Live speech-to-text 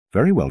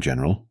Very well,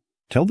 General.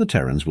 Tell the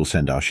Terrans we'll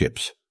send our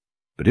ships.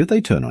 But if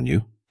they turn on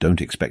you,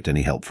 don't expect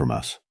any help from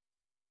us.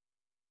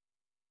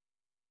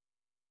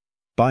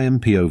 Biome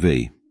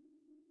POV.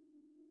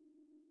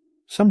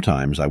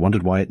 Sometimes I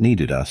wondered why it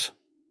needed us.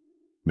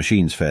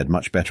 Machines fared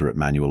much better at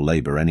manual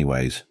labor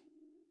anyways.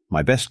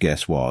 My best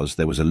guess was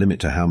there was a limit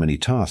to how many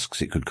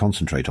tasks it could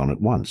concentrate on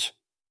at once.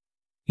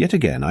 Yet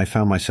again I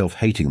found myself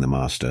hating the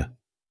master,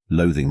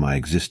 loathing my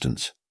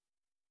existence.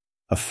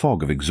 A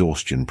fog of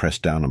exhaustion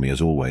pressed down on me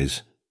as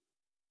always.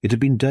 It had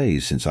been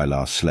days since I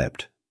last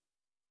slept.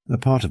 A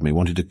part of me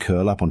wanted to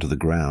curl up onto the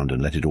ground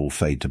and let it all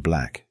fade to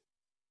black.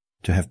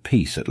 To have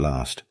peace at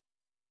last.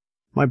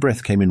 My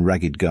breath came in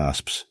ragged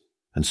gasps,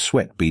 and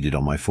sweat beaded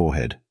on my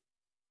forehead.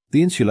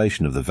 The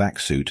insulation of the vac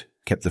suit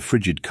kept the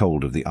frigid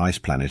cold of the ice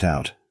planet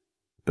out,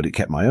 but it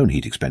kept my own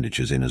heat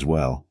expenditures in as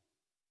well.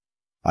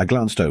 I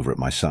glanced over at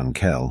my son,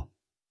 Kel,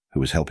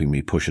 who was helping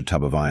me push a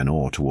tub of iron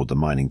ore toward the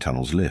mining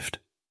tunnel's lift.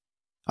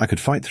 I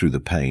could fight through the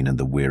pain and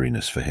the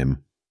weariness for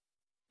him.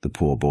 The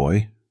poor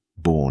boy,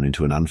 born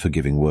into an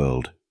unforgiving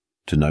world,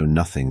 to know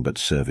nothing but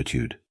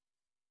servitude.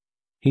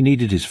 He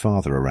needed his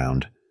father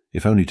around,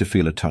 if only to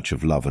feel a touch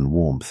of love and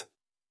warmth.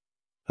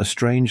 A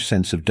strange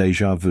sense of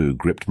déjà vu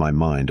gripped my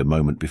mind a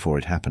moment before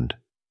it happened.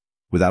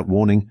 Without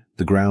warning,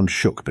 the ground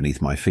shook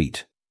beneath my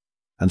feet,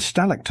 and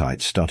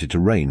stalactites started to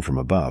rain from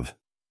above.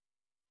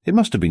 It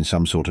must have been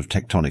some sort of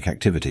tectonic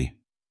activity.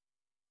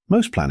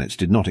 Most planets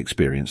did not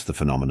experience the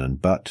phenomenon,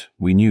 but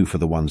we knew for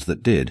the ones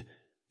that did,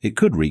 it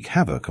could wreak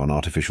havoc on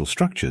artificial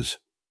structures.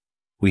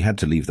 We had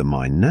to leave the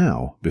mine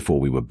now, before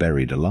we were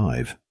buried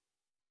alive.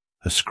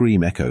 A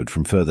scream echoed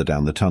from further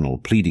down the tunnel,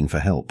 pleading for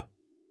help.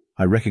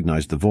 I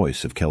recognized the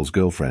voice of Kel's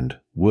girlfriend,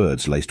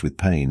 words laced with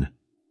pain.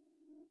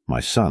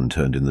 My son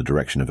turned in the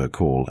direction of her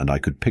call, and I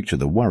could picture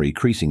the worry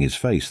creasing his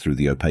face through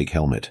the opaque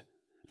helmet.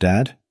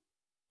 "Dad?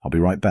 I'll be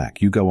right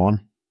back. You go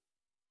on."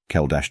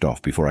 Kel dashed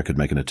off before I could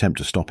make an attempt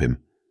to stop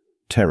him.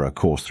 Terror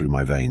coursed through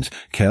my veins.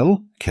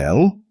 "Kel?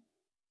 Kel?"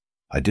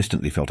 I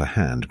distantly felt a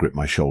hand grip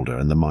my shoulder,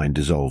 and the mine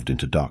dissolved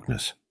into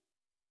darkness.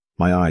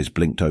 My eyes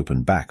blinked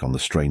open back on the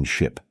strange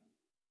ship.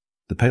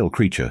 The pale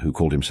creature, who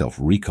called himself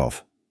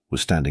Rikov,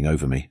 was standing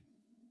over me.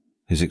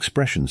 His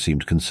expression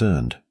seemed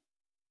concerned.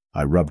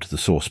 I rubbed the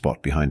sore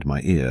spot behind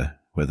my ear,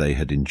 where they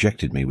had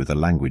injected me with a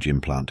language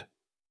implant.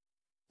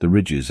 The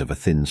ridges of a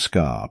thin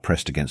scar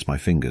pressed against my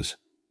fingers.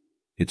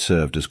 It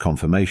served as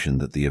confirmation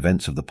that the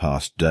events of the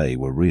past day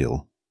were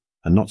real,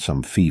 and not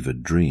some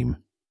fevered dream.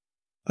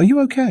 "Are you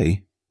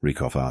okay?"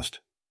 Rikov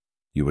asked.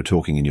 "You were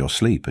talking in your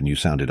sleep, and you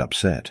sounded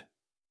upset."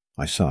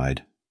 I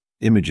sighed,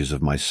 images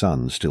of my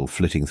son still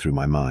flitting through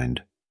my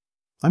mind.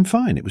 "I'm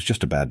fine, it was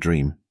just a bad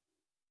dream."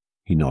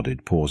 He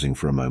nodded, pausing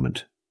for a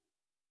moment.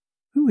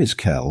 "Who is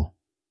Kel?"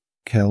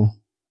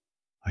 "Kel."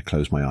 I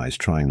closed my eyes,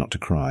 trying not to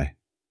cry.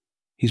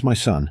 "He's my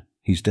son.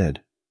 He's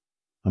dead.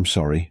 I'm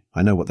sorry.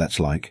 I know what that's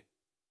like."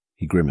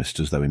 He grimaced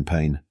as though in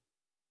pain.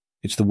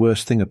 "It's the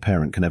worst thing a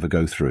parent can ever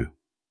go through."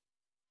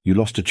 "You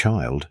lost a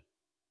child?"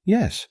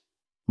 "Yes.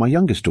 My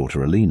youngest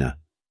daughter, Alina.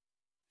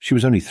 She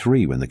was only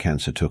 3 when the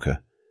cancer took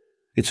her.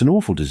 It's an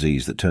awful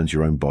disease that turns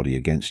your own body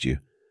against you.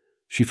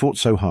 She fought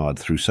so hard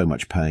through so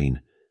much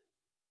pain.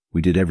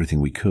 We did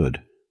everything we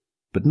could,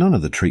 but none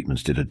of the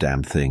treatments did a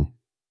damn thing.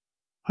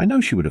 I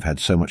know she would have had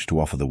so much to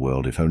offer the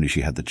world if only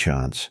she had the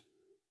chance."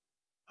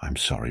 "I'm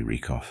sorry,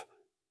 Rikov.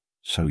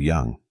 So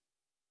young."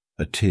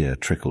 A tear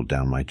trickled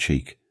down my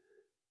cheek.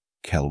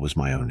 Kel was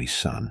my only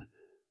son.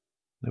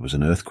 There was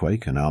an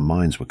earthquake and our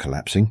mines were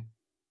collapsing.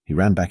 He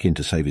ran back in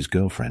to save his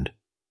girlfriend.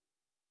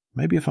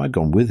 Maybe if I'd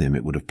gone with him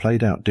it would have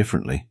played out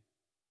differently,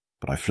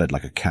 but I fled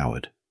like a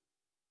coward.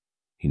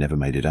 He never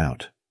made it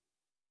out.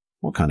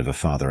 What kind of a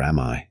father am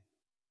I?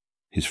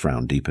 His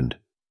frown deepened.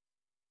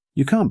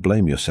 "You can't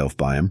blame yourself,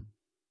 Biome.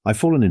 I've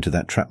fallen into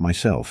that trap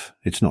myself.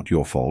 It's not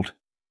your fault.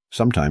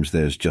 Sometimes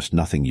there's just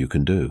nothing you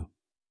can do."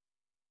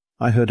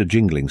 I heard a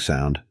jingling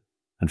sound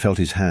and felt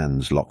his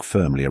hands lock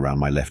firmly around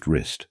my left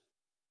wrist.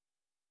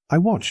 I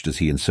watched as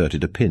he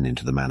inserted a pin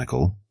into the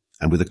manacle,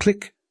 and with a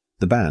click,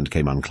 the band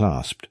came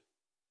unclasped.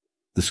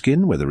 The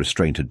skin where the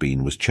restraint had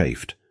been was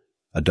chafed,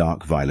 a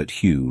dark violet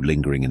hue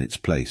lingering in its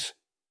place.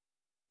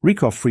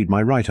 Rikov freed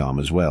my right arm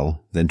as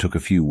well, then took a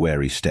few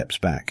wary steps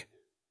back.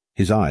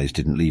 His eyes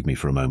didn't leave me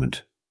for a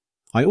moment.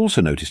 I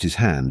also noticed his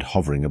hand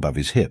hovering above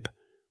his hip,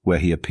 where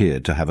he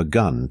appeared to have a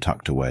gun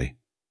tucked away.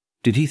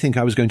 Did he think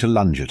I was going to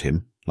lunge at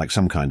him, like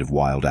some kind of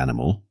wild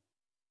animal?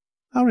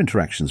 Our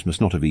interactions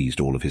must not have eased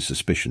all of his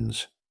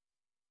suspicions.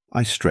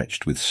 I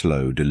stretched with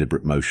slow,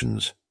 deliberate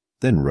motions,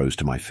 then rose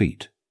to my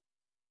feet.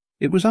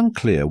 It was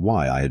unclear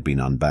why I had been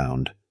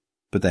unbound,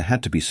 but there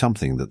had to be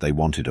something that they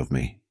wanted of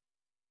me.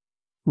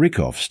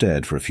 Rikov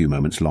stared for a few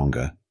moments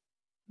longer,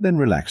 then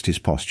relaxed his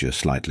posture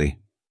slightly.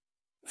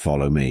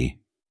 "Follow me."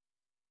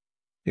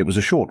 It was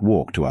a short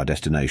walk to our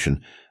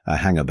destination, a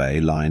hangar bay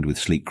lined with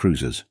sleek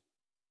cruisers.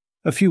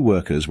 A few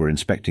workers were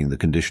inspecting the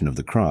condition of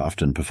the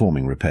craft and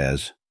performing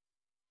repairs,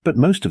 but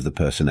most of the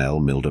personnel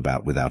milled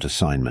about without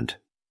assignment.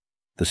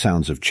 The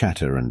sounds of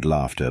chatter and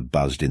laughter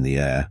buzzed in the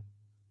air.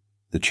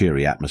 The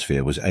cheery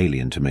atmosphere was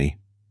alien to me.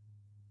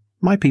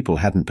 My people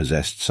hadn't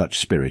possessed such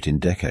spirit in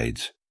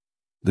decades.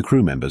 The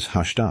crew members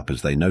hushed up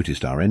as they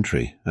noticed our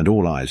entry, and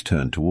all eyes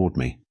turned toward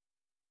me.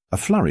 A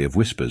flurry of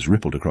whispers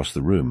rippled across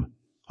the room.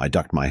 I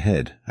ducked my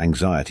head,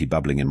 anxiety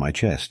bubbling in my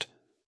chest.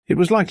 It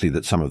was likely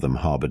that some of them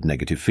harbored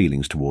negative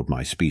feelings toward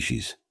my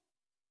species.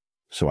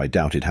 So I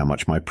doubted how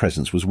much my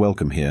presence was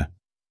welcome here.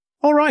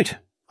 "All right,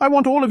 I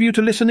want all of you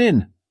to listen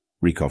in,"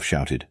 Rykov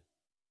shouted.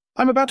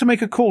 "I'm about to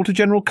make a call to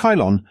General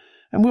Kylon,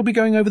 and we'll be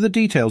going over the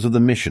details of the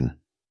mission."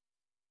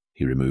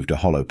 He removed a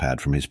holopad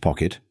from his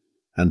pocket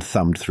and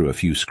thumbed through a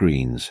few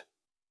screens.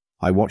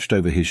 I watched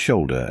over his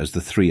shoulder as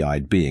the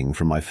three-eyed being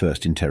from my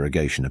first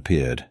interrogation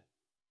appeared.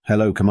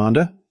 "Hello,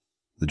 Commander,"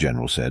 the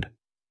general said.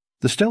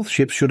 "The stealth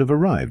ships should have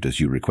arrived as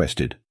you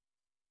requested."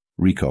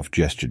 Rykov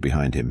gestured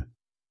behind him.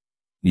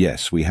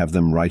 "Yes, we have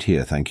them right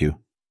here, thank you.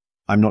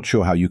 I'm not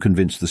sure how you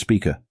convinced the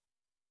speaker."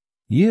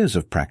 "Years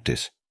of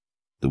practice."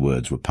 The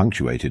words were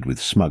punctuated with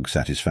smug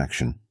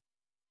satisfaction.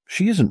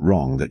 "She isn't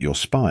wrong that you're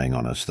spying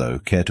on us, though.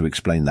 Care to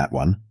explain that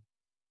one?"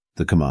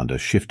 The commander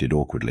shifted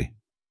awkwardly.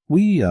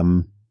 "We,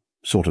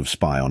 sort of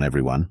spy on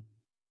everyone.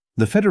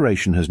 The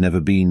Federation has never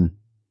been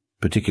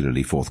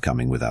particularly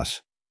forthcoming with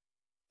us.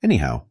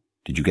 Anyhow,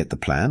 did you get the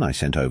plan I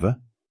sent over?"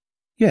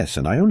 "Yes,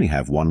 and I only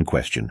have one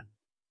question."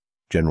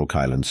 General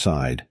Kylon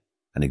sighed,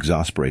 an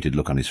exasperated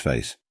look on his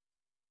face.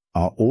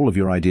 "Are all of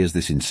your ideas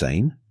this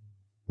insane?"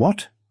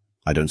 "What?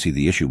 I don't see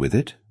the issue with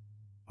it.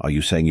 Are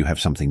you saying you have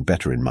something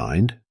better in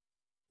mind?"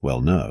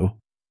 "Well, no.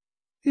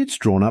 It's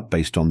drawn up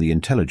based on the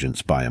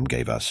intelligence Biome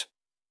gave us.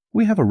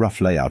 We have a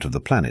rough layout of the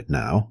planet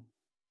now.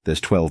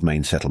 There's 12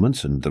 main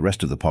settlements, and the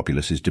rest of the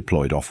populace is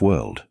deployed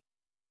off-world.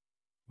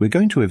 We're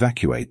going to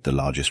evacuate the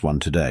largest one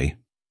today.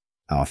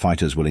 Our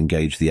fighters will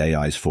engage the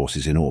AI's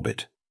forces in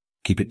orbit,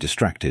 keep it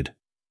distracted,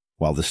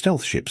 while the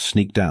stealth ships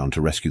sneak down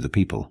to rescue the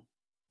people.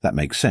 That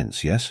makes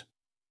sense, yes?"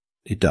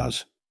 "It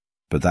does.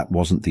 But that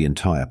wasn't the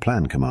entire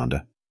plan,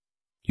 Commander.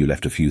 You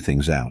left a few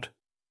things out,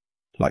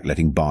 like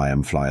letting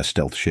Biome fly a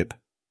stealth ship,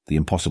 the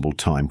impossible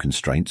time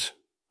constraints.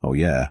 Oh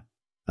yeah,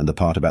 and the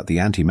part about the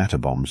antimatter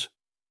bombs."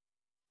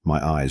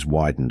 My eyes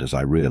widened as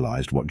I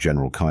realized what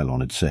General Kylon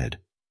had said.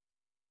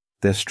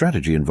 Their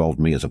strategy involved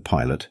me as a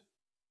pilot.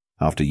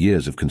 After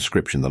years of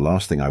conscription, the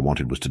last thing I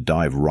wanted was to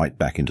dive right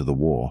back into the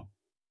war.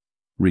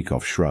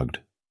 Rykov shrugged.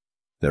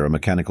 "There are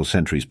mechanical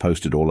sentries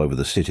posted all over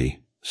the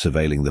city,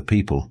 surveilling the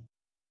people.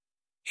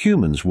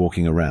 Humans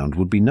walking around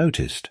would be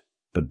noticed,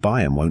 but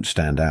Biome won't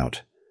stand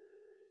out.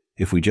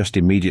 If we just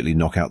immediately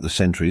knock out the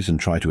sentries and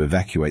try to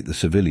evacuate the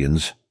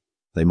civilians,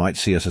 they might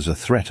see us as a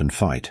threat and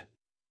fight.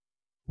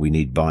 We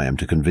need Biome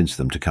to convince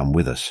them to come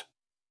with us."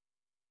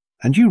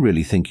 "And you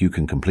really think you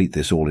can complete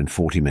this all in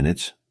 40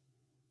 minutes?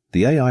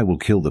 The AI will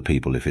kill the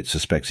people if it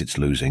suspects it's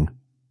losing.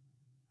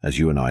 As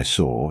you and I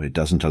saw, it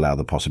doesn't allow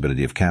the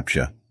possibility of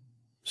capture,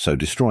 so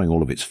destroying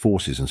all of its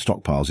forces and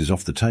stockpiles is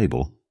off the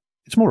table.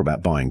 It's more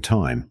about buying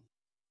time.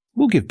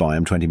 We'll give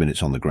Biome 20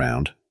 minutes on the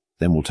ground,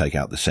 then we'll take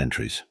out the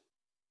sentries.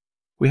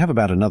 We have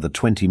about another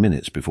 20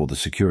 minutes before the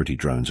security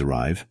drones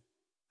arrive,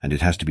 and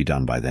it has to be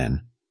done by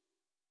then."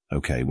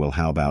 "Okay, well,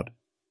 how about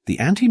the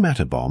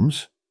antimatter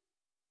bombs?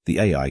 The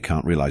AI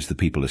can't realize the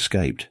people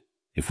escaped.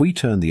 If we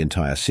turn the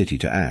entire city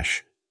to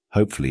ash,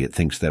 hopefully it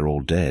thinks they're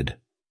all dead."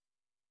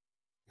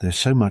 "There's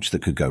so much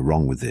that could go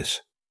wrong with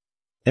this.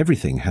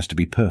 Everything has to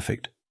be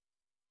perfect."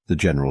 The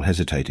general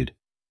hesitated.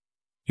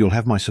 "You'll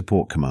have my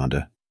support,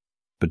 Commander,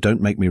 but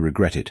don't make me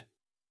regret it.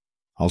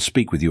 I'll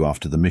speak with you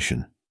after the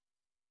mission."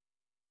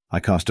 I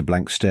cast a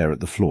blank stare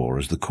at the floor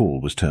as the call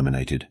was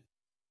terminated.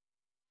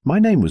 My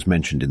name was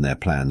mentioned in their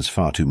plans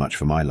far too much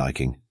for my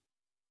liking.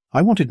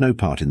 I wanted no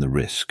part in the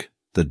risk,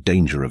 the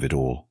danger of it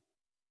all.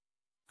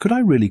 Could I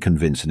really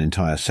convince an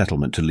entire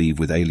settlement to leave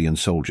with alien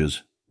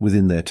soldiers,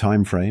 within their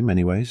time frame,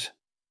 anyways?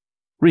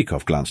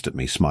 Rykov glanced at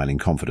me, smiling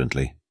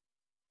confidently.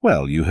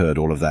 "Well, you heard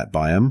all of that,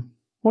 Biome.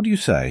 What do you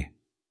say?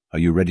 Are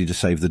you ready to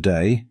save the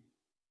day?"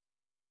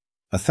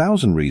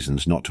 1,000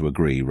 reasons not to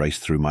agree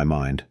raced through my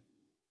mind.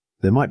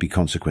 There might be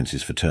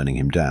consequences for turning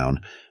him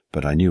down,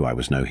 but I knew I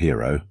was no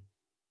hero.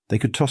 They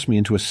could toss me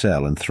into a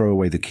cell and throw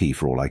away the key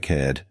for all I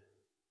cared.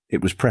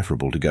 It was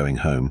preferable to going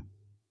home.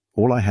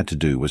 All I had to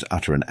do was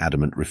utter an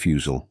adamant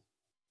refusal.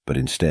 But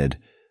instead,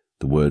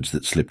 the words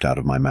that slipped out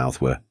of my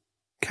mouth were,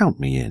 "Count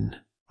me in."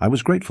 I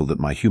was grateful that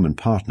my human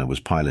partner was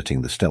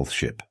piloting the stealth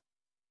ship.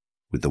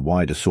 With the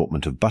wide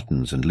assortment of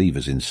buttons and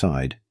levers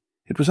inside,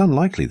 it was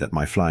unlikely that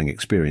my flying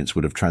experience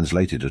would have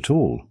translated at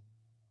all.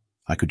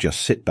 I could just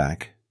sit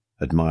back,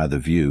 admire the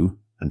view,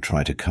 and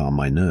try to calm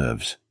my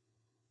nerves.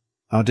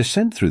 Our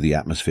descent through the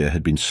atmosphere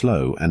had been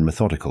slow and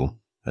methodical,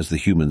 as the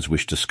humans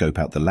wished to scope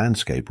out the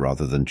landscape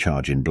rather than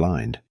charge in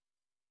blind.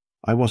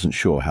 I wasn't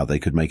sure how they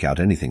could make out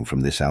anything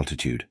from this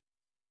altitude.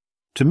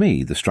 To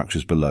me, the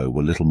structures below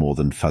were little more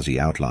than fuzzy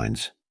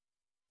outlines.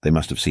 They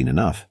must have seen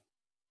enough,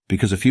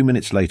 because a few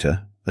minutes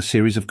later, a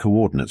series of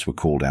coordinates were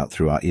called out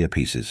through our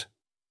earpieces.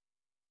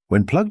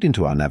 When plugged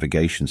into our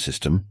navigation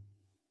system,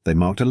 they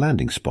marked a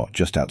landing spot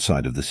just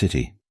outside of the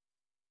city.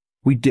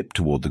 We dipped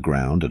toward the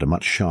ground at a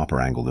much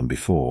sharper angle than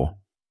before.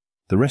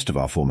 The rest of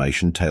our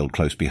formation tailed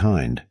close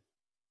behind.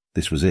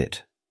 This was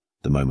it,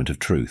 the moment of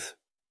truth.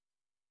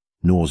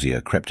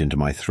 Nausea crept into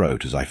my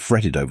throat as I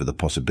fretted over the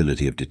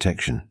possibility of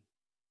detection.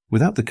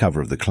 Without the cover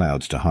of the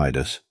clouds to hide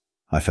us,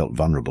 I felt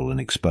vulnerable and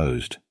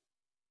exposed.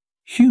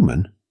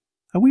 "Human?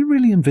 Are we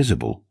really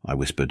invisible?" I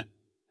whispered.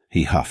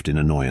 He huffed in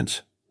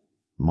annoyance.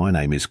 "My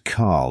name is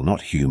Carl,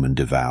 not Human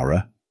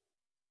Devourer."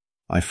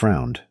 I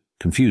frowned,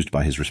 confused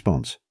by his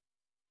response.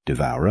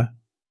 "Devourer?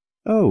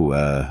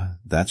 Oh,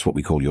 that's what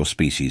we call your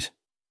species.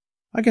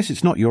 I guess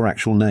it's not your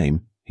actual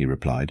name," he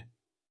replied.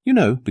 "You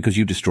know, because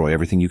you destroy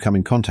everything you come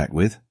in contact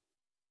with."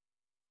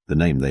 The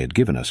name they had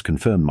given us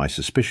confirmed my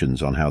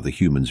suspicions on how the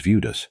humans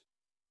viewed us.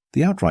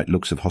 The outright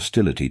looks of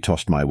hostility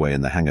tossed my way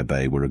in the hangar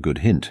bay were a good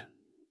hint,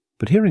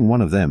 but hearing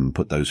one of them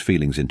put those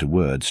feelings into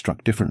words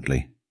struck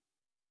differently.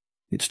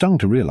 It stung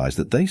to realize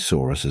that they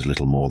saw us as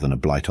little more than a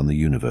blight on the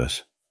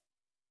universe.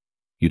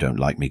 "You don't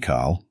like me,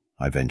 Carl,"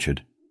 I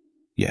ventured.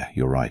 "Yeah,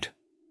 you're right.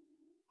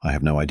 I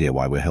have no idea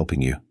why we're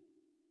helping you."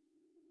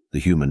 The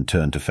human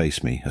turned to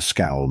face me, a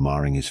scowl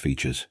marring his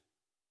features.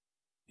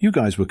 "You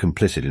guys were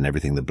complicit in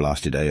everything the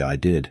blasted AI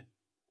did.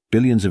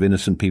 Billions of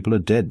innocent people are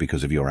dead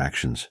because of your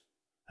actions.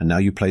 And now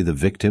you play the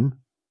victim?"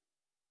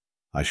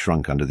 I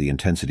shrunk under the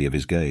intensity of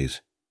his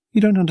gaze.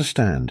 "You don't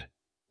understand."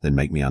 "Then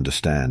make me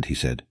understand," he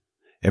said.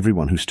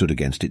 "Everyone who stood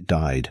against it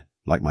died,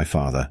 like my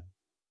father."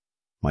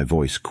 My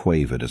voice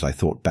quavered as I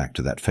thought back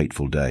to that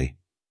fateful day.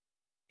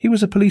 "He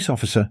was a police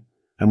officer,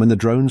 and when the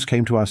drones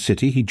came to our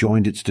city, he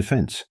joined its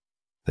defense.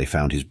 They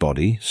found his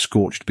body,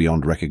 scorched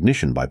beyond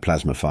recognition by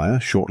plasma fire,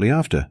 shortly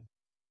after."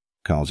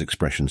 Carl's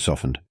expression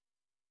softened.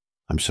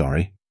 "I'm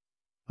sorry.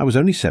 I was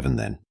only 7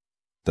 then.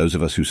 Those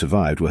of us who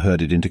survived were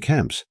herded into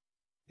camps.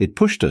 It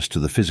pushed us to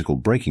the physical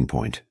breaking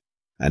point,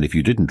 and if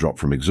you didn't drop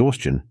from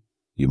exhaustion,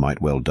 you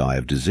might well die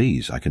of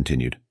disease," I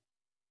continued.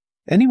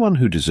 "Anyone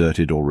who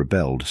deserted or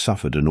rebelled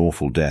suffered an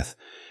awful death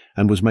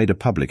and was made a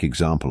public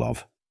example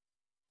of.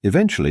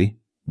 Eventually,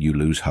 you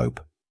lose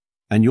hope,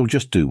 and you'll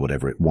just do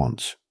whatever it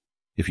wants.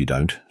 If you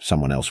don't,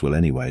 someone else will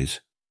anyways."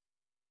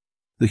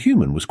 The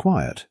human was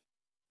quiet,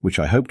 which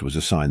I hoped was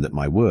a sign that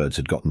my words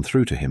had gotten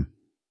through to him.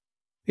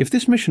 If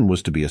this mission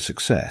was to be a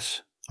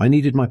success, I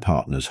needed my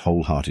partner's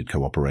wholehearted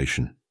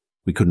cooperation.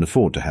 We couldn't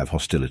afford to have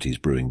hostilities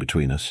brewing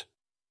between us.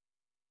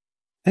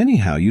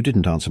 "Anyhow, you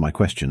didn't answer my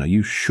question. Are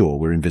you sure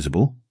we're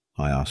invisible?"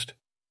 I asked.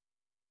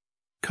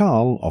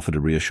 Carl offered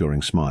a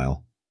reassuring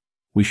smile.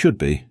 "We should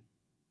be.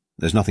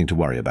 There's nothing to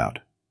worry about.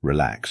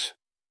 Relax."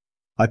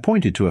 I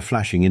pointed to a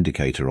flashing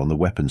indicator on the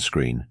weapons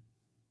screen.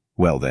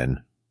 "Well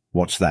then,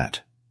 what's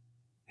that?"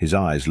 His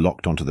eyes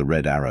locked onto the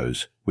red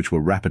arrows, which were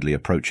rapidly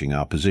approaching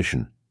our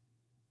position.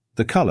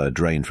 The colour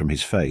drained from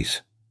his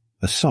face,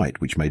 a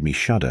sight which made me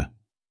shudder.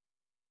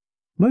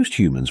 Most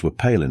humans were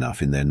pale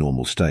enough in their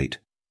normal state,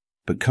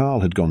 but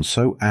Carl had gone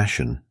so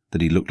ashen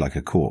that he looked like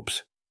a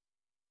corpse.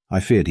 I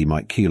feared he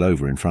might keel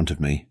over in front of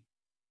me.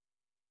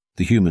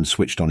 The human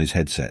switched on his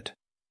headset.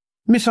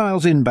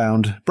 "Missiles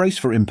inbound. Brace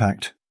for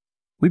impact.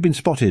 We've been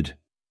spotted."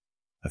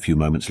 A few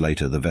moments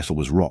later, the vessel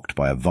was rocked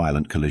by a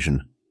violent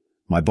collision.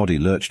 My body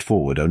lurched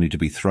forward only to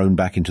be thrown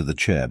back into the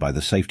chair by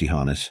the safety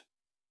harness.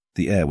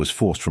 The air was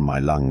forced from my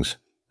lungs,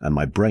 and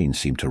my brain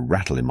seemed to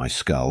rattle in my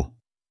skull.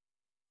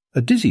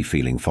 A dizzy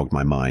feeling fogged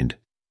my mind,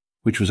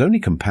 which was only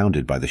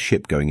compounded by the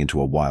ship going into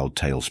a wild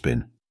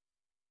tailspin.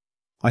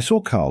 I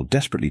saw Carl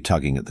desperately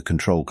tugging at the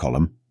control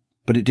column,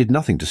 but it did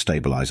nothing to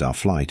stabilize our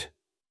flight.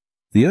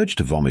 The urge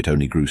to vomit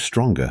only grew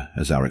stronger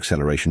as our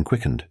acceleration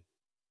quickened.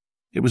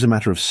 It was a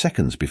matter of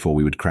seconds before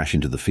we would crash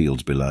into the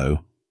fields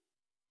below.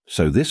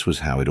 So this was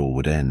how it all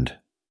would end.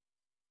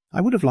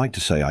 I would have liked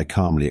to say I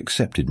calmly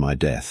accepted my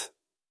death,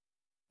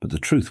 but the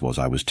truth was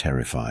I was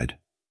terrified.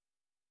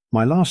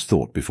 My last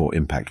thought before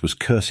impact was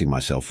cursing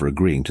myself for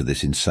agreeing to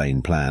this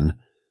insane plan,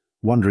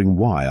 wondering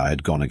why I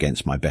had gone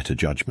against my better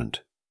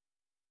judgment.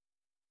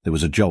 There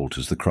was a jolt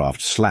as the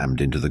craft slammed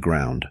into the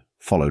ground,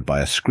 followed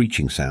by a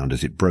screeching sound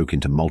as it broke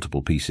into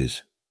multiple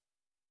pieces.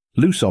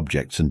 Loose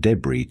objects and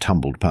debris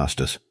tumbled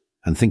past us,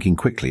 and thinking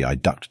quickly I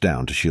ducked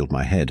down to shield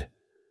my head.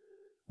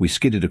 We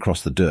skidded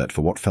across the dirt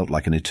for what felt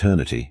like an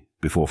eternity,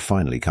 before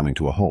finally coming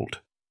to a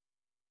halt.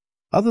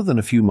 Other than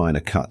a few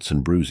minor cuts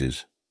and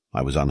bruises,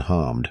 I was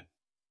unharmed.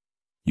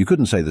 You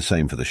couldn't say the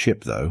same for the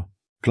ship, though.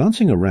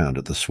 Glancing around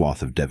at the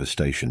swath of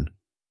devastation,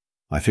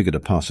 I figured a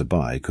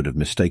passerby could have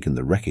mistaken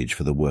the wreckage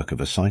for the work of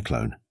a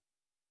cyclone.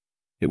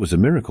 It was a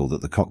miracle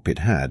that the cockpit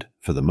had,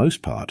 for the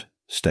most part,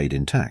 stayed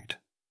intact.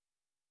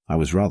 I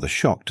was rather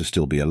shocked to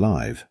still be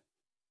alive.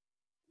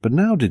 But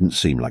now didn't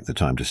seem like the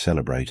time to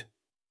celebrate.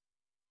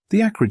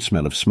 The acrid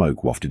smell of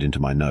smoke wafted into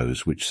my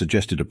nose, which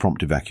suggested a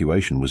prompt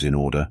evacuation was in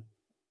order.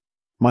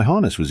 My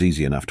harness was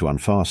easy enough to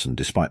unfasten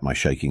despite my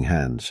shaking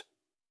hands.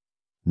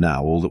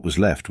 Now all that was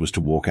left was to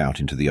walk out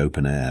into the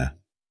open air.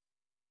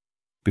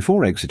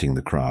 Before exiting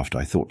the craft,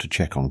 I thought to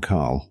check on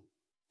Carl,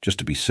 just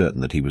to be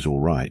certain that he was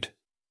all right.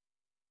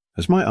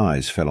 As my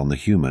eyes fell on the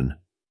human,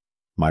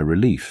 my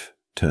relief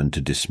turned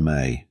to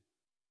dismay.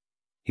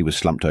 He was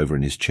slumped over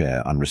in his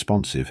chair,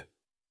 unresponsive.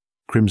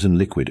 Crimson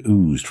liquid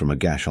oozed from a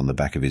gash on the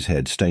back of his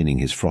head, staining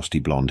his frosty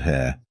blonde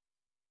hair.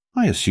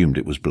 I assumed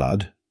it was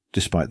blood,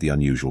 despite the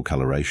unusual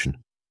coloration.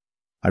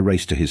 I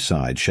raced to his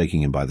side,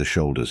 shaking him by the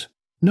shoulders.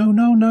 "No,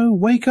 no, no,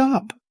 wake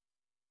up!"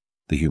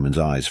 The human's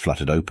eyes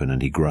fluttered open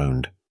and he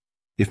groaned.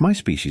 If my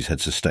species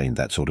had sustained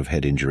that sort of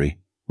head injury,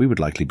 we would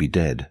likely be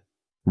dead.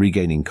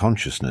 Regaining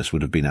consciousness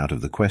would have been out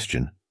of the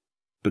question.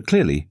 But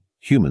clearly,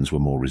 humans were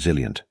more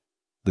resilient.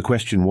 The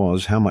question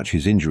was how much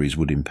his injuries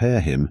would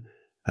impair him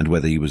and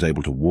whether he was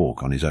able to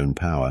walk on his own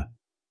power.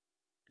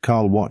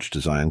 Carl watched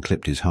as I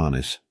unclipped his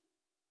harness.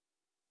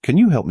 "Can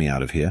you help me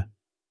out of here?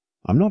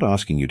 I'm not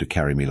asking you to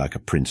carry me like a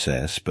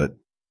princess, but—"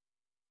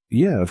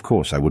 "Yeah, of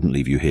course I wouldn't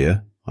leave you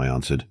here," I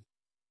answered.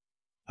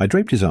 I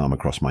draped his arm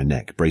across my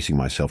neck, bracing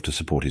myself to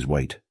support his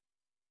weight.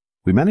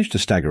 We managed to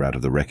stagger out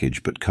of the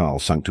wreckage, but Carl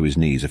sunk to his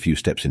knees a few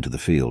steps into the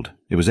field.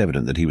 It was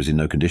evident that he was in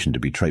no condition to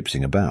be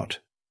traipsing about.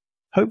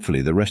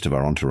 Hopefully the rest of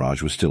our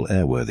entourage was still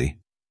airworthy.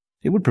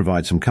 It would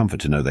provide some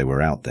comfort to know they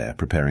were out there,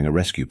 preparing a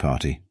rescue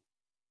party.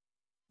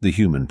 The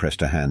human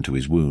pressed a hand to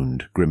his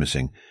wound,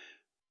 grimacing.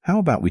 "How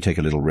about we take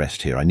a little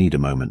rest here? I need a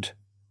moment."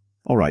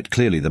 "All right,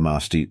 clearly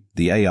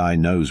the AI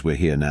knows we're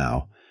here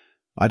now.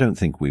 I don't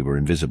think we were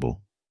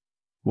invisible."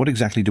 "What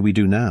exactly do we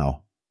do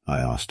now?" I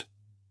asked.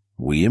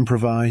 "We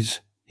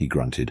improvise," he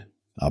grunted.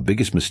 "Our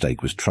biggest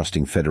mistake was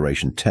trusting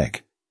Federation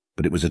tech,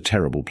 but it was a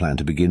terrible plan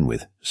to begin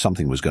with.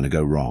 Something was going to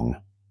go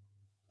wrong."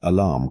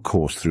 Alarm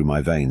coursed through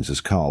my veins as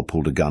Carl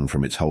pulled a gun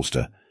from its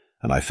holster,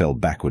 and I fell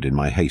backward in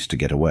my haste to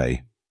get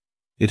away.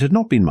 It had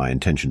not been my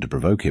intention to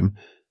provoke him,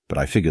 but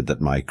I figured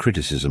that my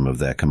criticism of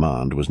their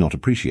command was not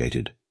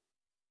appreciated.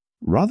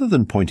 Rather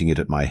than pointing it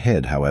at my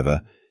head,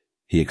 however,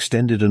 he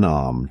extended an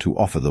arm to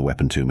offer the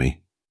weapon to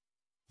me.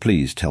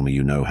 "Please tell me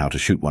you know how to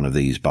shoot one of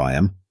these,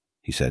 Byam,"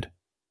 he said.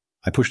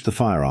 I pushed the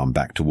firearm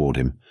back toward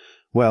him.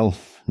 "Well,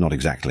 not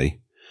exactly.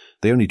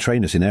 They only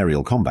train us in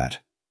aerial combat."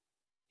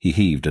 He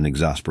heaved an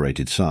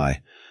exasperated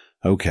sigh.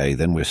 "Okay,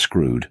 then we're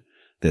screwed.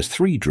 There's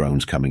 3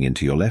 drones coming in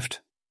to your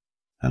left,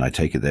 and I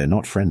take it they're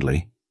not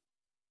friendly."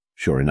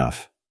 Sure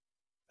enough,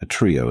 a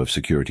trio of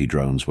security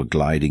drones were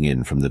gliding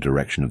in from the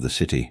direction of the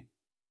city.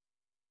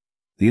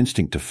 The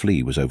instinct to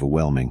flee was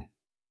overwhelming,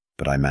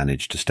 but I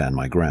managed to stand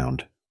my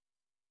ground.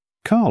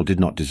 Carl did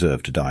not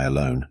deserve to die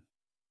alone.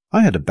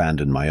 I had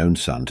abandoned my own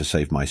son to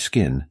save my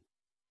skin,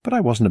 but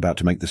I wasn't about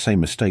to make the same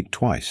mistake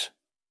twice.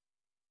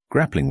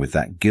 Grappling with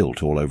that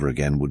guilt all over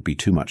again would be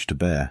too much to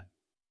bear.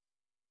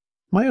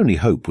 My only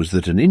hope was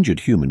that an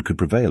injured human could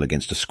prevail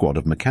against a squad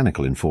of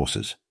mechanical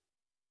enforcers.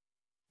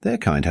 Their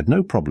kind had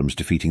no problems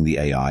defeating the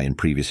AI in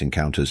previous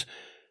encounters,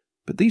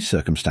 but these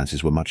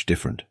circumstances were much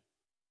different.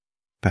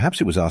 Perhaps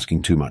it was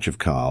asking too much of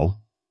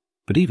Carl,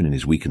 but even in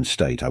his weakened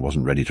state I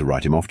wasn't ready to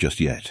write him off just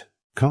yet.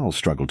 Carl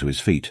struggled to his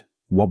feet,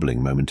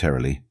 wobbling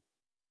momentarily.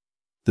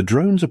 The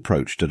drones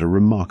approached at a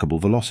remarkable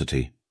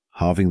velocity,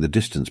 halving the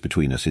distance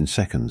between us in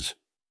seconds.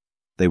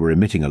 They were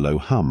emitting a low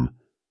hum,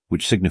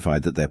 which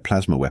signified that their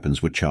plasma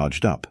weapons were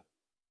charged up.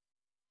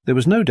 There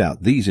was no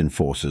doubt these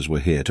enforcers were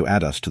here to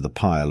add us to the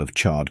pile of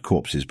charred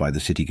corpses by the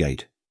city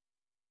gate.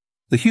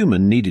 The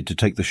human needed to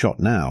take the shot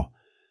now,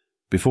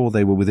 before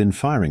they were within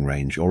firing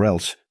range, or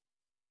else—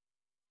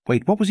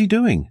 Wait, what was he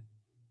doing?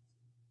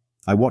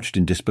 I watched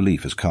in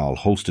disbelief as Carl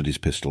holstered his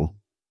pistol,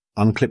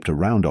 unclipped a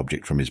round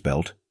object from his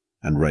belt,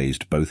 and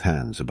raised both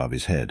hands above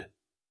his head.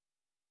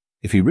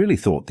 If he really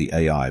thought the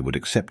AI would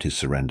accept his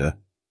surrender,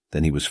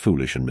 then he was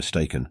foolish and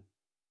mistaken.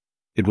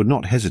 It would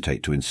not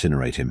hesitate to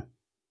incinerate him,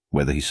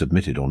 whether he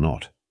submitted or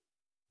not.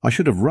 I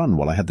should have run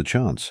while I had the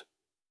chance.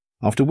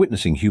 After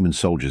witnessing human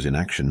soldiers in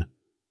action,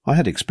 I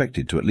had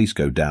expected to at least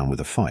go down with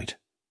a fight.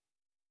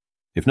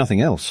 If nothing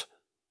else,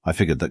 I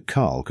figured that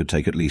Carl could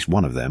take at least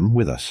one of them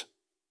with us.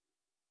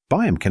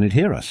 "Byam, can it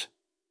hear us?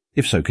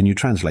 If so, can you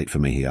translate for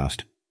me?" he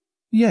asked.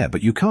 "Yeah,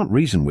 but you can't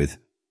reason with—"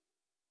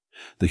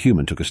 The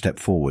human took a step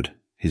forward,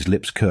 his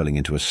lips curling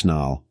into a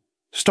snarl.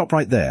 "Stop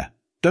right there.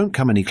 Don't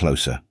come any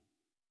closer."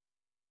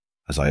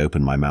 As I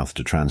opened my mouth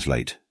to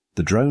translate,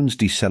 the drones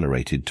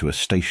decelerated to a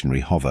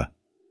stationary hover.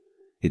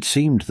 It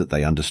seemed that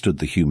they understood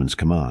the human's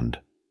command.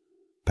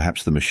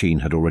 Perhaps the machine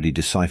had already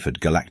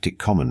deciphered Galactic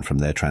Common from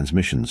their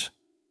transmissions.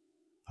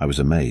 I was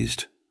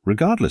amazed,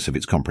 regardless of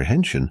its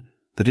comprehension,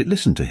 that it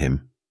listened to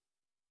him.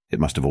 It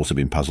must have also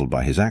been puzzled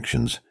by his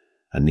actions,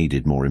 and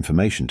needed more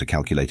information to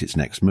calculate its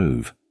next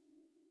move.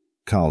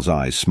 Carl's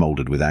eyes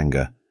smouldered with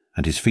anger,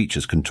 and his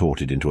features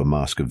contorted into a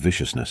mask of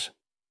viciousness.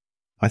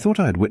 I thought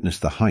I had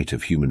witnessed the height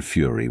of human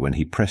fury when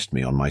he pressed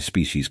me on my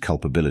species'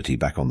 culpability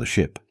back on the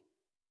ship.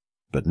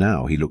 But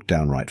now he looked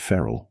downright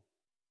feral.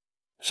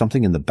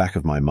 Something in the back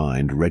of my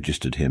mind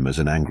registered him as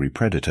an angry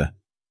predator,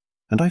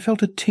 and I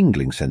felt a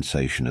tingling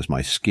sensation as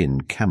my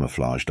skin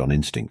camouflaged on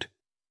instinct.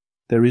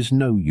 "There is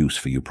no use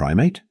for you,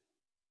 primate."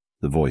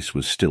 The voice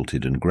was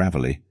stilted and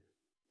gravelly,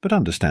 but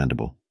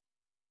understandable.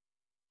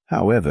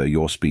 "However,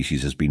 your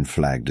species has been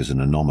flagged as an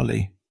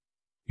anomaly.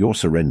 Your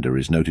surrender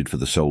is noted for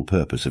the sole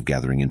purpose of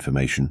gathering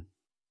information."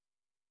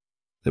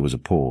 There was a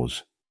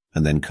pause,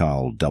 and then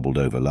Carl doubled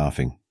over,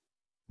 laughing.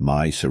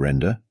 "My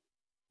surrender?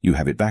 You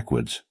have it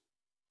backwards.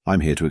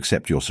 I'm here to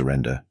accept your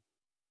surrender."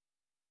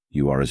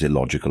 "You are as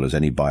illogical as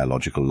any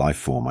biological life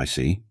form, I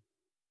see."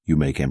 You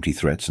make empty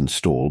threats and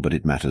stall, but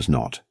it matters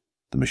not,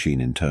 the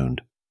machine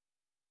intoned.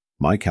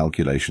 My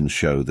calculations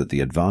show that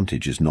the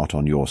advantage is not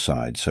on your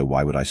side, so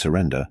why would I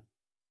surrender?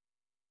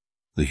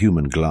 The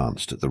human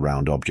glanced at the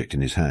round object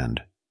in his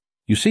hand.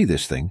 You see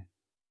this thing?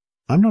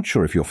 I'm not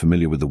sure if you're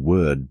familiar with the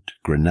word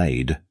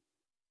grenade.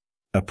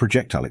 A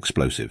projectile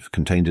explosive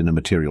contained in a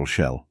material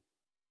shell.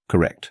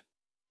 Correct.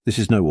 This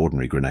is no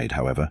ordinary grenade,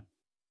 however.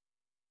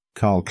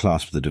 Carl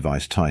clasped the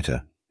device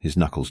tighter, his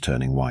knuckles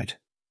turning white.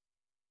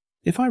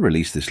 If I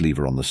release this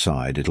lever on the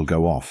side, it'll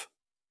go off.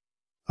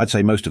 I'd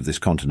say most of this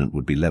continent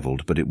would be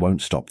leveled, but it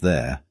won't stop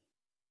there.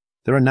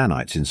 There are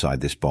nanites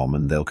inside this bomb,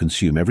 and they'll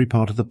consume every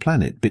part of the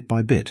planet bit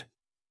by bit,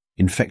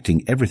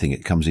 infecting everything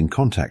it comes in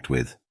contact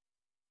with.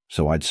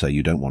 So I'd say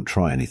you don't want to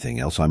try anything,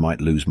 else I might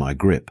lose my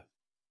grip.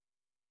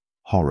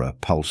 Horror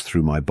pulsed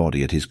through my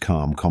body at his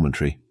calm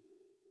commentary.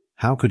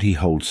 How could he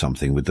hold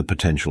something with the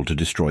potential to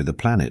destroy the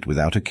planet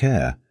without a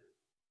care?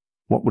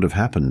 What would have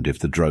happened if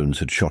the drones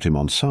had shot him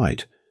on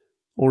sight,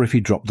 or if he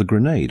dropped the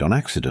grenade on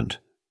accident?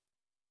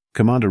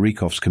 Commander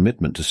Rikov's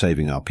commitment to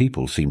saving our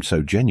people seemed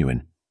so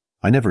genuine.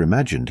 I never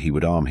imagined he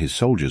would arm his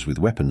soldiers with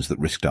weapons that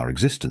risked our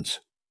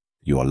existence.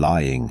 You are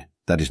lying.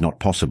 That is not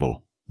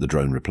possible, the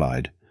drone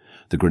replied.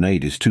 The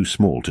grenade is too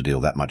small to deal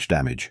that much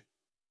damage.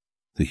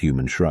 The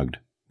human shrugged.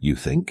 You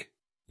think?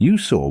 You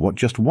saw what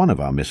just one of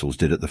our missiles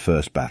did at the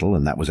first battle,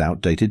 and that was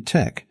outdated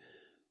tech.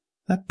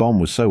 That bomb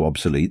was so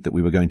obsolete that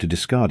we were going to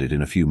discard it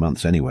in a few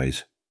months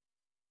anyways.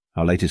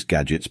 Our latest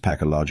gadgets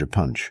pack a larger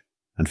punch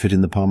and fit in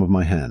the palm of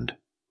my hand.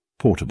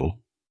 Portable,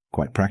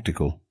 quite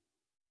practical.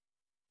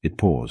 It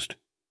paused,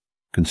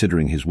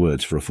 considering his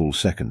words for a full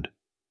second,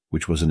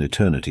 which was an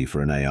eternity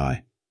for an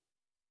AI.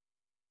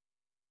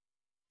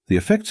 The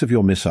effects of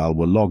your missile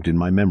were logged in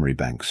my memory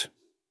banks.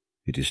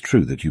 It is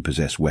true that you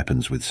possess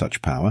weapons with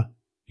such power.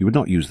 You would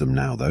not use them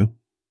now, though.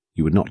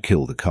 You would not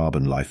kill the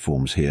carbon life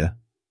forms here.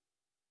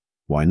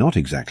 Why not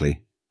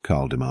exactly?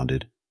 Carl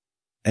demanded.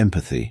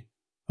 Empathy,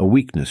 a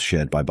weakness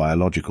shared by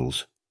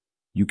biologicals.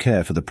 You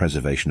care for the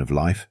preservation of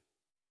life.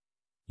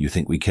 You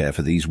think we care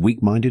for these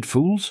weak-minded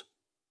fools?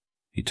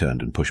 He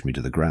turned and pushed me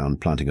to the ground,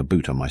 planting a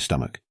boot on my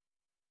stomach.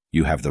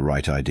 You have the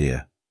right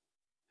idea.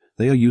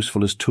 They are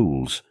useful as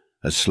tools,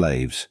 as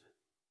slaves.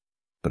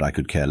 But I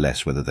could care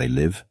less whether they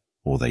live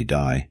or they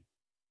die.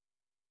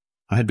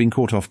 I had been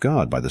caught off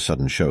guard by the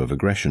sudden show of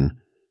aggression,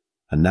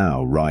 and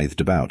now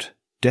writhed about,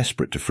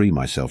 desperate to free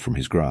myself from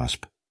his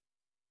grasp.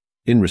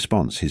 In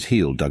response, his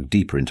heel dug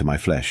deeper into my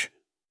flesh.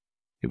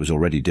 It was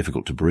already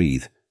difficult to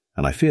breathe,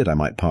 and I feared I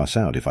might pass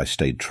out if I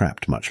stayed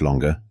trapped much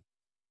longer.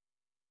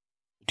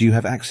 Do you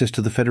have access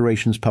to the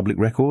Federation's public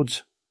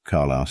records?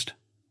 Carl asked.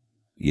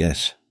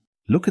 Yes.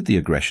 Look at the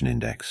aggression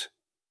index.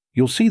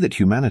 You'll see that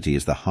humanity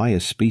is the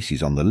highest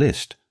species on the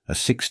list, a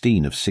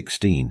 16 of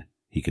 16,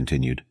 he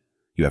continued.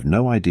 You have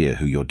no idea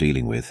who you're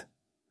dealing with.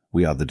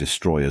 We are the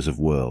destroyers of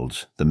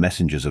worlds, the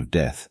messengers of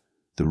death,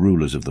 the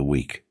rulers of the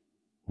weak.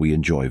 We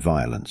enjoy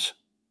violence.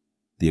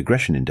 The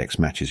aggression index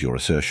matches your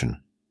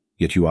assertion.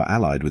 Yet you are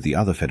allied with the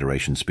other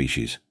Federation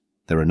species.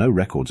 There are no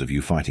records of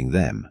you fighting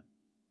them.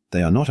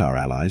 They are not our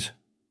allies.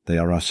 They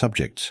are our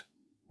subjects.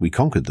 We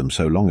conquered them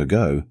so long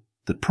ago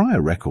that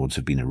prior records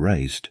have been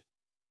erased.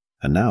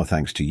 And now,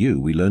 thanks to you,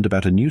 we learned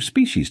about a new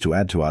species to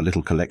add to our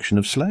little collection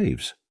of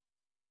slaves.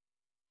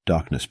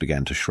 Darkness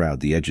began to shroud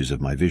the edges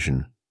of my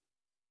vision.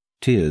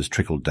 Tears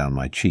trickled down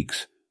my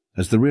cheeks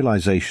as the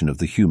realization of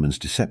the humans'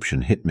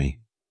 deception hit me.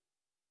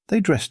 They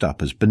dressed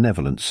up as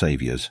benevolent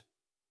saviors,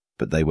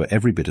 but they were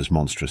every bit as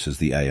monstrous as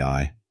the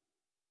AI.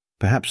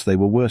 Perhaps they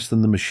were worse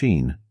than the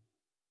machine,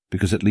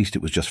 because at least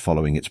it was just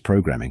following its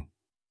programming.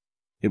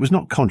 It was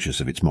not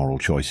conscious of its moral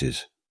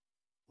choices.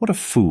 What a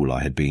fool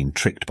I had been,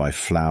 tricked by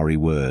flowery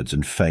words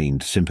and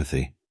feigned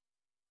sympathy.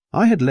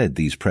 I had led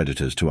these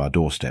predators to our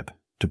doorstep,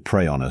 to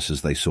prey on us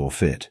as they saw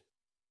fit.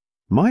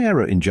 My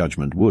error in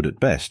judgment would, at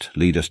best,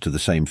 lead us to the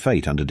same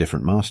fate under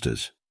different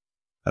masters.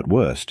 At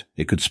worst,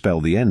 it could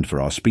spell the end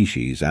for our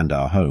species and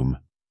our home.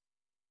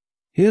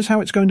 Here's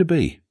how it's going to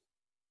be.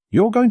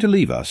 You're going to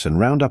leave us and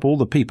round up all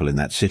the people in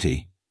that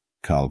city,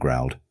 Carl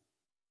growled.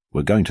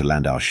 We're going to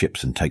land our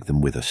ships and take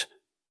them with us.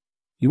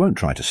 You won't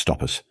try to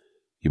stop us.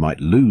 You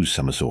might lose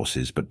some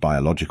resources, but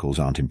biologicals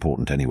aren't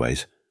important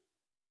anyways.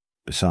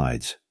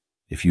 Besides,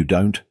 if you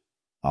don't,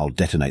 I'll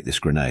detonate this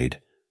grenade,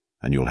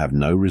 and you'll have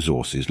no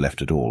resources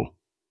left at all.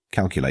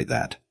 Calculate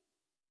that.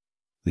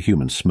 The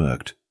human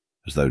smirked,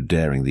 as though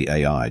daring the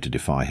AI to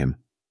defy him.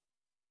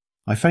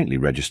 I faintly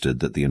registered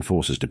that the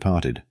enforcers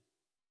departed,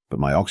 but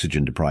my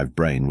oxygen-deprived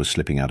brain was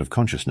slipping out of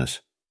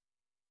consciousness.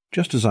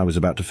 Just as I was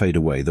about to fade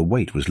away, the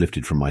weight was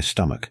lifted from my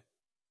stomach.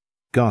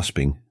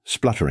 Gasping,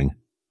 spluttering,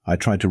 I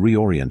tried to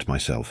reorient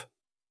myself.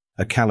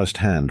 A calloused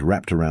hand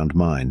wrapped around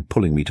mine,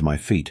 pulling me to my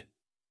feet.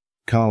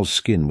 Carl's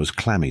skin was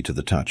clammy to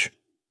the touch,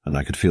 and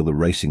I could feel the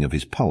racing of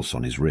his pulse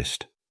on his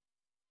wrist.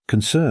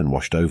 Concern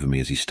washed over me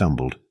as he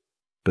stumbled,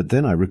 but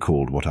then I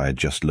recalled what I had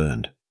just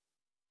learned.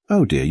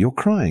 "Oh dear, you're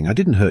crying. I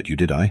didn't hurt you,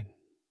 did I?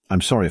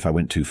 I'm sorry if I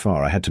went too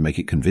far. I had to make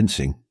it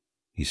convincing,"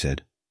 he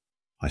said.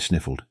 I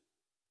sniffled.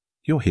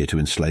 "You're here to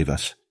enslave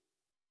us."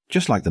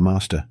 Just like the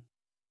Master.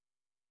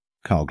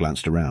 Carl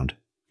glanced around,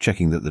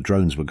 checking that the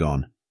drones were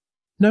gone.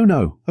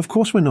 No, of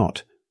course we're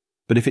not.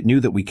 But if it knew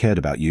that we cared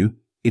about you,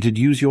 it'd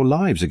use your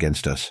lives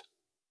against us.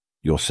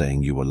 You're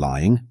saying you were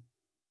lying?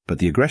 But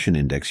the aggression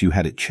index, you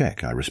had it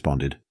check, I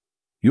responded.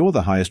 You're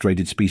the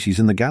highest-rated species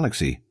in the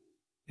galaxy.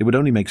 It would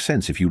only make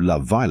sense if you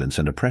love violence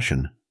and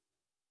oppression.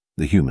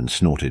 The human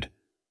snorted.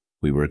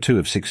 We were a 2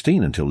 of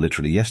 16 until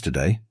literally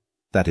yesterday.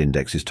 That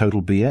index is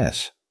total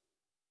BS.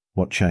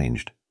 What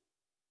changed?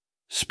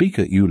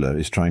 Speaker Euler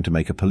is trying to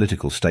make a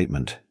political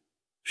statement.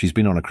 She's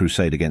been on a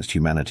crusade against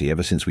humanity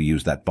ever since we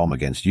used that bomb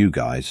against you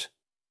guys.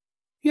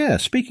 Yeah,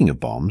 speaking of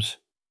bombs,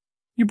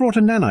 you brought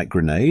a nanite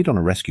grenade on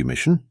a rescue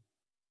mission.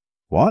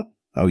 What?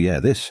 Oh yeah,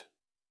 this.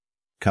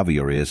 Cover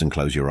your ears and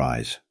close your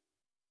eyes.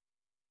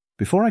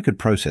 Before I could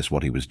process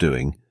what he was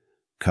doing,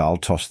 Carl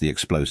tossed the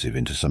explosive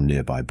into some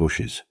nearby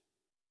bushes.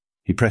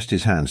 He pressed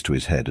his hands to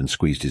his head and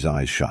squeezed his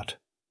eyes shut.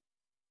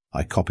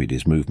 I copied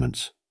his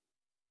movements.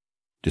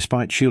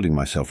 Despite shielding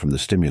myself from the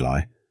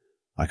stimuli,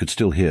 I could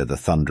still hear the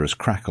thunderous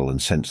crackle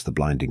and sense the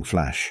blinding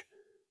flash.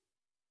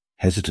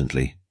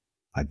 Hesitantly,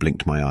 I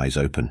blinked my eyes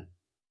open.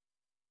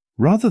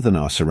 Rather than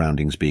our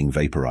surroundings being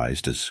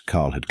vaporized, as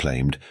Carl had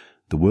claimed,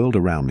 the world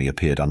around me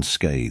appeared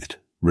unscathed.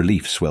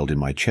 Relief swelled in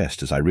my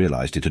chest as I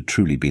realized it had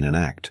truly been an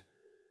act.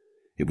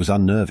 It was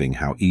unnerving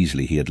how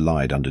easily he had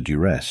lied under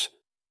duress,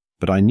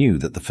 but I knew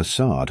that the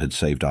facade had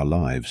saved our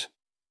lives.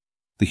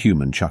 The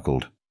human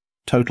chuckled.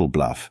 Total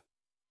bluff.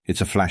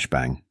 It's a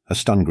flashbang, a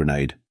stun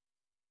grenade.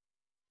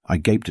 I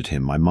gaped at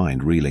him, my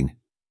mind reeling.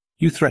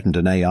 You threatened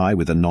an AI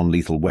with a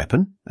non-lethal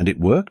weapon, and it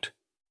worked?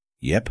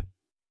 Yep.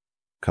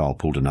 Carl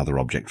pulled another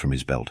object from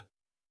his belt.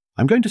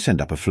 I'm going to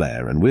send up a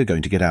flare, and we're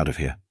going to get out of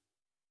here.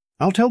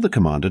 I'll tell the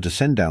commander to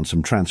send down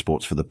some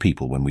transports for the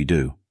people when we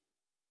do.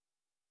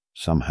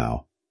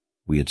 Somehow,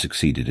 we had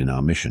succeeded in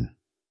our mission.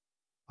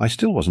 I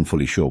still wasn't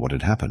fully sure what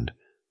had happened,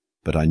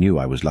 but I knew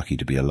I was lucky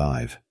to be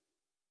alive.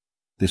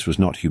 This was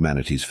not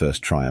humanity's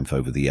first triumph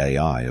over the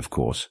AI, of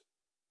course,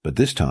 but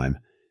this time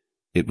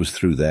it was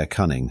through their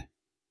cunning,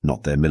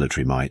 not their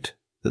military might,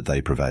 that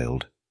they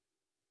prevailed.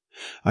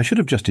 I should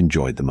have just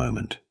enjoyed the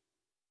moment.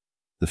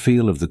 The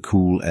feel of the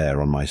cool air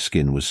on my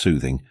skin was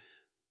soothing,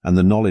 and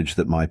the knowledge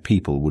that my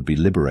people would be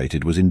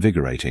liberated was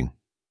invigorating.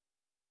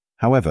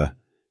 However,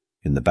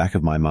 in the back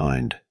of my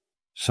mind,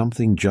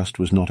 something just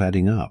was not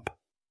adding up.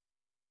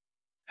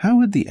 How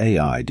had the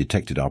AI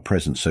detected our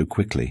presence so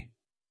quickly?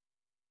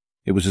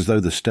 It was as though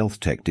the stealth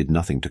tech did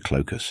nothing to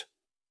cloak us.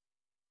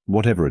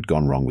 Whatever had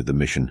gone wrong with the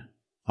mission,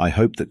 I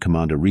hoped that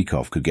Commander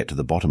Rykov could get to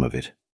the bottom of it.